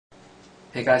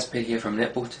Hey guys, Pete here from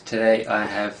Netbook. Today I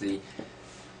have the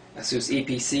ASUS Eee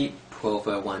PC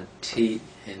 1201T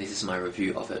and this is my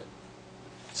review of it.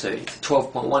 So it's a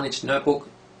 12.1 inch notebook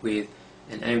with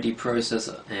an AMD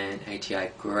processor and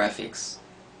ATI graphics.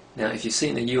 Now if you've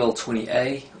seen the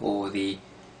UL20A or the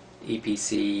Eee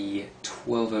PC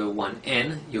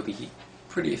 1201N, you'll be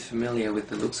pretty familiar with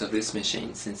the looks of this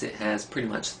machine since it has pretty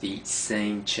much the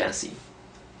same chassis.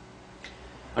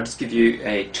 I'll just give you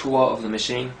a tour of the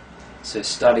machine. So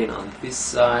starting on this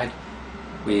side,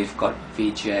 we've got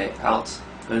VGA out,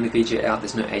 only VGA out,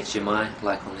 there's no HDMI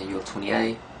like on the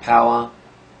UL20A, power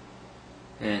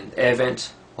and air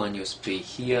vent, one USB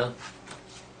here.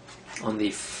 On the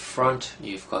front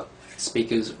you've got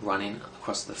speakers running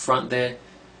across the front there,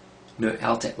 no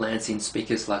Altec Lansing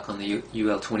speakers like on the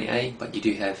UL20A, but you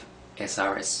do have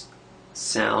SRS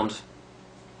sound.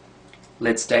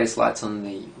 LED status lights on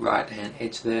the right hand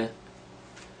edge there.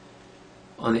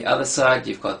 On the other side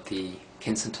you've got the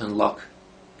Kensington lock,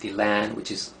 the LAN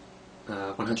which is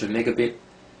 100 megabit,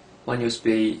 one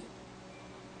USB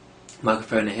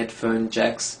microphone and headphone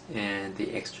jacks and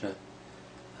the extra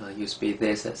USB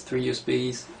there, so that's 3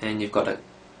 USBs, and you've got a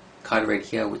card reader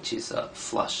here which is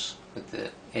flush with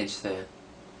the edge there.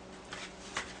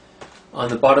 On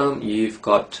the bottom you've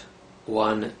got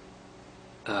one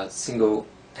single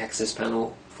access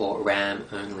panel for RAM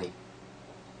only.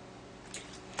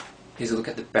 Here's a look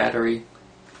at the battery.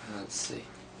 Let's see.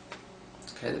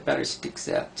 Okay, the battery sticks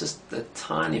out just a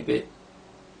tiny bit,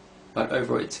 but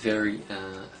overall it's very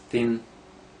thin.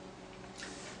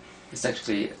 It's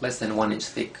actually less than 1 inch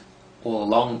thick all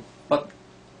along, but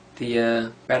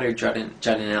the battery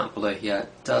jutting out below here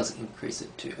does increase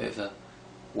it to over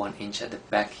 1 inch at the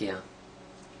back here.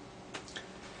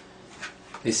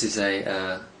 This is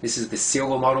the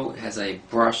silver model. It has a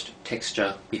brushed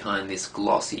texture behind this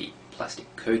glossy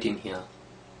plastic coating here.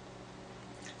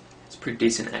 It's pretty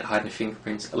decent at hiding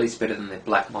fingerprints, at least better than the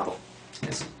black model.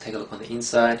 Let's take a look on the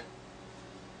inside.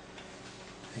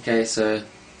 Okay, so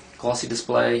glossy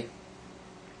display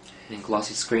and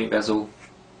glossy screen bezel.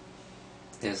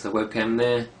 There's the webcam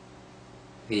there.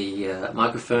 The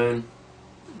microphone,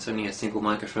 it's only a single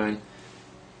microphone.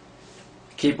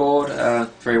 Keyboard,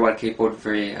 very wide keyboard,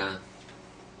 very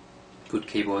good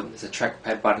keyboard. There's a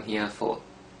trackpad button here for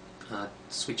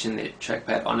switching the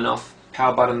trackpad on and off.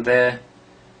 Power button there,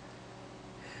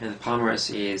 and the palm rest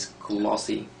is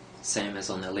glossy, same as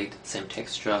on the Elite, same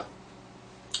texture.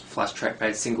 Flush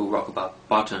trackpad, single rocker bar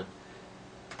button,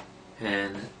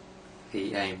 and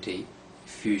the AMD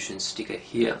Fusion sticker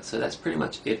here. So that's pretty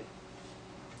much it.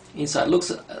 Inside looks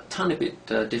a tiny bit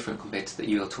different compared to the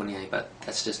UL20A, but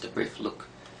that's just a brief look.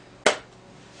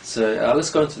 So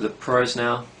let's go into the pros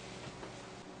now.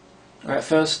 Alright,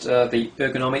 first the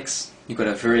ergonomics. You've got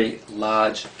a very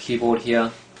large keyboard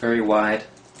here, very wide,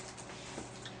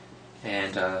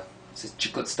 and it's a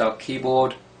chiclet style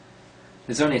keyboard.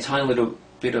 There's only a tiny little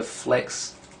bit of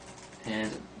flex,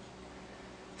 and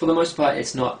for the most part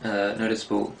it's not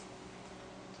noticeable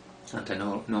under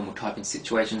normal typing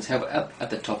situations. However,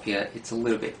 at the top here it's a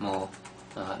little bit more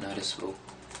noticeable.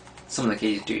 Some of the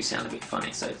keys do sound a bit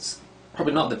funny, so it's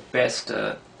probably not the best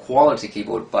quality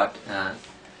keyboard, but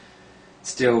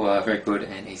still very good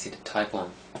and easy to type on.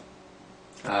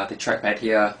 The trackpad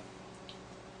here,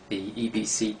 the Eee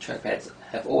PC trackpads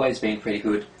have always been pretty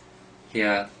good.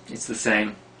 Here it's the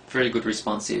same, very good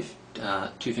responsive,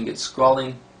 two-fingered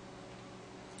scrolling,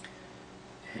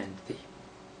 and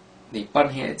the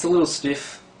button here, it's a little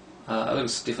stiff, a little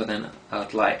stiffer than I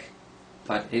would like,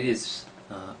 but it is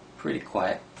pretty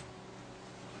quiet.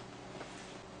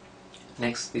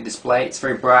 Next, the display. It's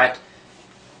very bright.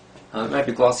 It may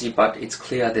be glossy, but it's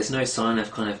clear. There's no sign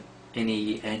of kind of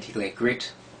any anti-glare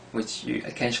grit, which you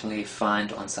occasionally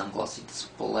find on some glossy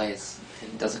displays, and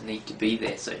it doesn't need to be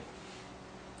there. So,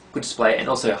 good display, and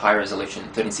also high resolution,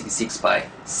 1366 by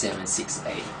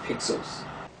 768 pixels.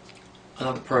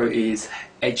 Another pro is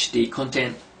HD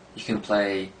content. You can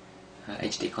play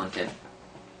HD content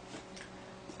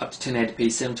up to 1080p,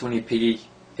 720p,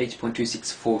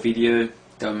 H.264 for video,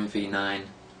 WMV9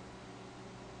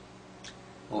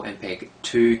 or MPEG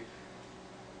 2.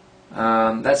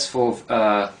 That's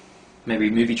for maybe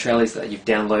movie trailers that you've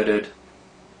downloaded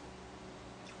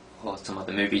or some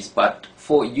other movies, but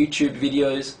for YouTube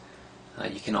videos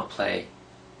you cannot play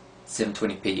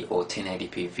 720p or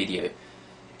 1080p video.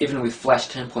 Even with Flash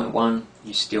 10.1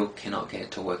 you still cannot get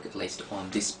it to work, at least on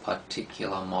this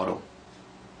particular model.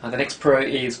 The next pro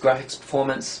is graphics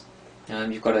performance.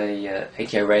 You've got a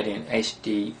ATI Radeon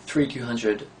HD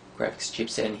 3200 graphics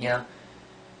chipset in here,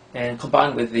 and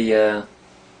combined with the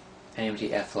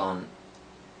AMD Athlon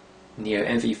Neo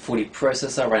NV40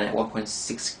 processor running at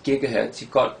 1.6 gigahertz.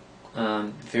 You've got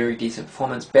very decent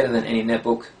performance, better than any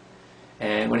netbook.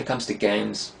 And when it comes to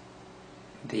games,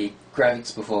 the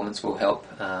graphics performance will help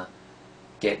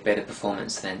get better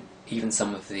performance than even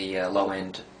some of the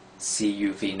low-end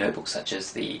CUV notebooks, such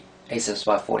as the ASUS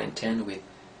 1410 with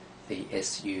the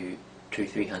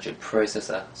SU2300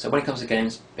 processor. So when it comes to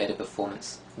games, better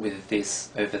performance with this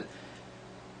over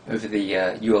the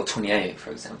UL20A,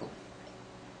 for example,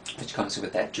 which comes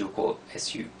with that dual-core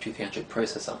SU2300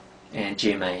 processor and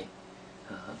GMA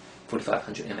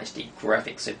 4500 MHD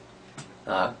graphics. So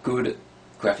good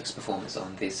graphics performance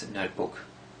on this notebook.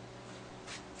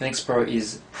 The next pro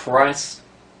is price.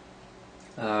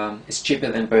 It's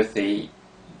cheaper than both the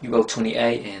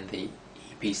UL20A and the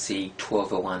EPC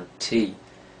 1201T.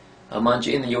 Mind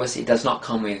you, in the US it does not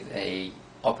come with a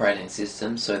operating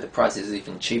system, so the price is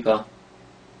even cheaper.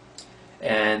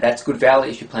 And that's good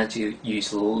value if you plan to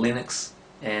use Linux,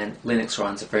 and Linux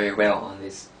runs very well on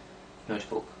this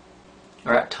notebook.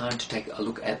 Alright, time to take a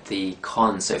look at the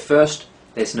cons. So first,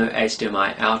 there's no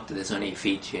HDMI out, there's only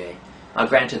VGA.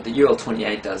 Granted, the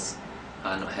UL28 does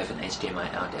not have an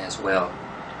HDMI out as well.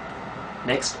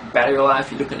 Next, battery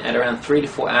life, you're looking at around 3 to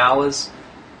 4 hours.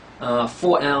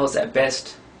 4 hours at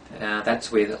best.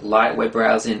 That's with light web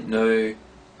browsing, no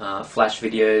flash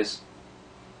videos,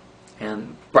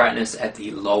 and brightness at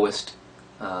the lowest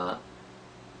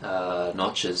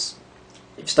notches.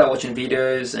 If you start watching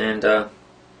videos and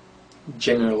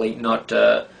generally not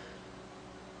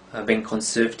being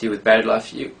conservative with battery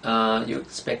life, you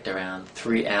expect around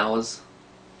 3 hours.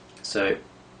 So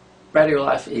battery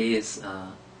life is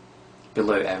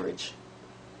below average,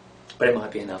 but it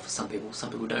might be enough for some people.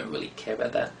 Some people don't really care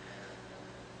about that.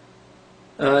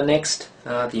 Next,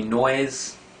 the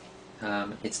noise.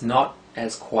 It's not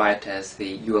as quiet as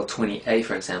the UL20A,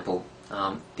 for example.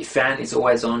 The fan is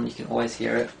always on, you can always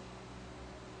hear it.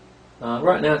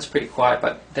 Right now it's pretty quiet,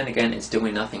 but then again it's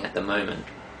doing nothing at the moment.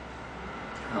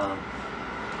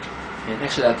 And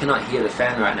actually I cannot hear the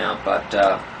fan right now, but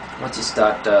once you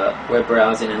start web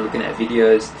browsing and looking at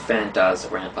videos, the fan does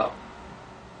ramp up,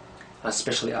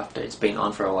 especially after it's been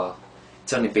on for a while.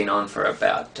 It's only been on for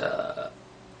about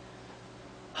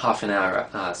half an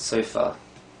hour so far.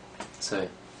 So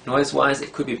noise wise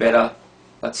it could be better,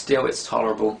 but still it's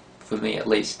tolerable, for me at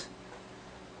least.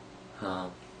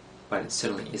 But it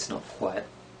certainly is not quiet.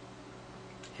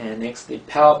 And next, the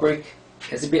power brick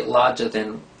is a bit larger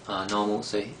than normal.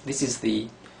 So this is the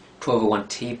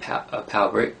 1201T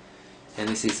power brick, and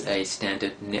this is a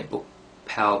standard netbook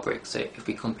power brick. So if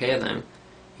we compare them,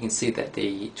 you can see that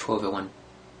the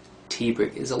 1201T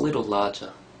brick is a little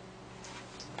larger.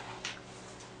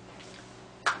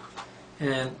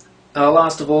 And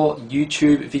last of all,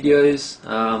 YouTube videos.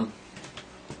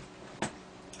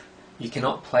 You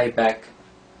cannot play back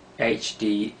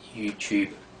HD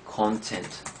YouTube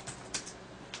content.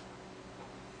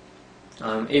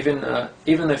 Even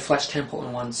though Flash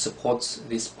 10.1 supports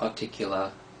this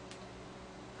particular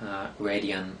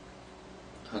Radeon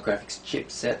graphics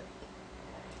chipset,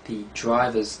 the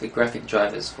graphic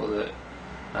drivers for the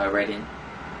Radeon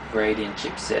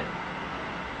chipset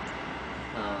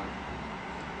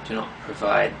do not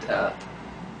provide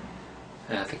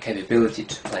the capability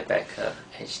to play back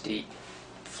HD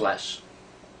Flash.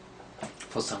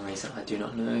 For some reason, I do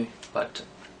not know, but you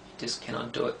just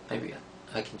cannot do it. Maybe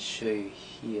I can show you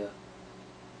here.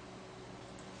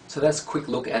 So that's a quick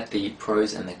look at the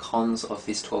pros and the cons of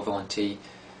this 1201T.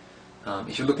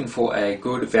 If you're looking for a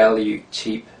good value,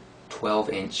 cheap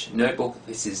 12-inch notebook,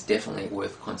 this is definitely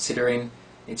worth considering.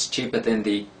 It's cheaper than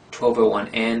the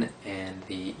 1201N and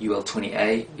the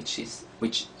UL20A,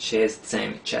 which shares the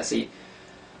same chassis.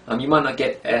 You might not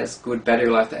get as good battery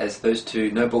life as those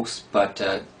two notebooks, but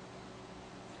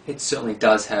it certainly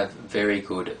does have very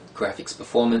good graphics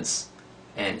performance,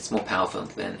 and it's more powerful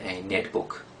than a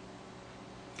netbook.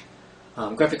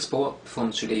 Graphics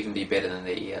performance should even be better than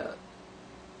the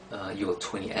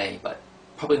UL20A, but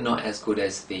probably not as good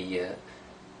as the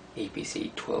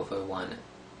EPC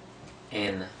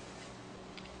 1201N.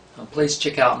 Please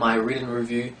check out my written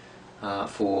review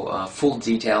for full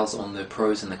details on the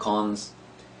pros and the cons,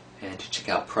 and to check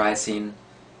out pricing.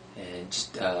 And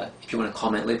just if you want to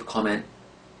comment, leave a comment.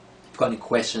 If you've got any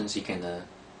questions, you can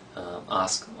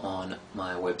ask on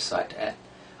my website at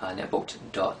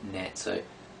netbooked.net. So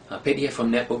Pete here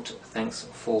from Netbooked. Thanks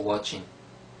for watching.